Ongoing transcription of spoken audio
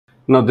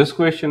Now, this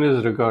question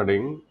is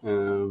regarding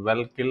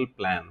well kill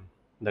plan.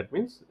 That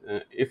means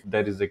if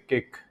there is a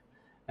kick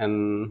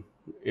and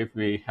if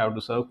we have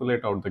to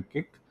circulate out the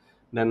kick,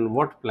 then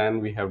what plan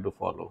we have to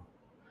follow.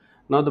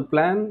 Now, the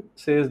plan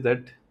says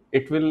that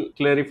it will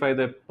clarify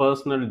the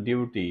personal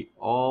duty.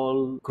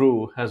 All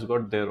crew has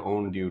got their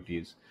own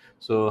duties.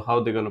 So,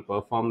 how they're going to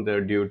perform their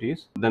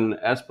duties. Then,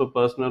 as per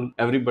personal,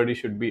 everybody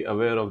should be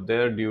aware of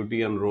their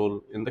duty and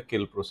role in the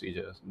kill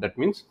procedures. That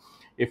means,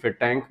 if a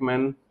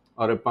tankman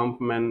or a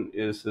pumpman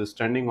is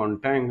standing on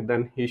tank,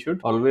 then he should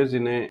always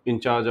in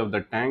charge of the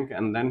tank,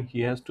 and then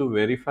he has to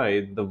verify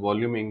the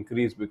volume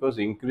increase, because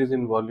increase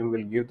in volume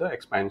will give the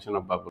expansion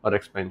of bubble or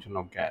expansion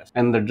of gas.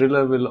 And the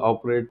driller will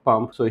operate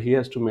pump, so he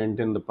has to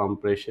maintain the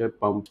pump pressure,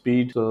 pump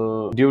speed.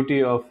 So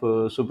duty of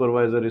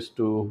supervisor is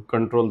to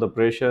control the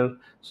pressure.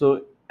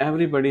 So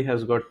everybody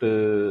has got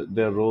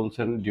their roles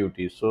and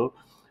duties. So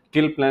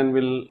kill plan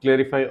will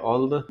clarify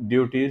all the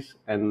duties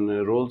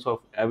and roles of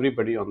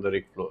everybody on the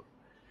rig floor.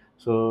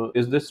 So,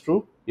 is this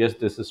true? Yes,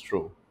 this is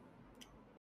true.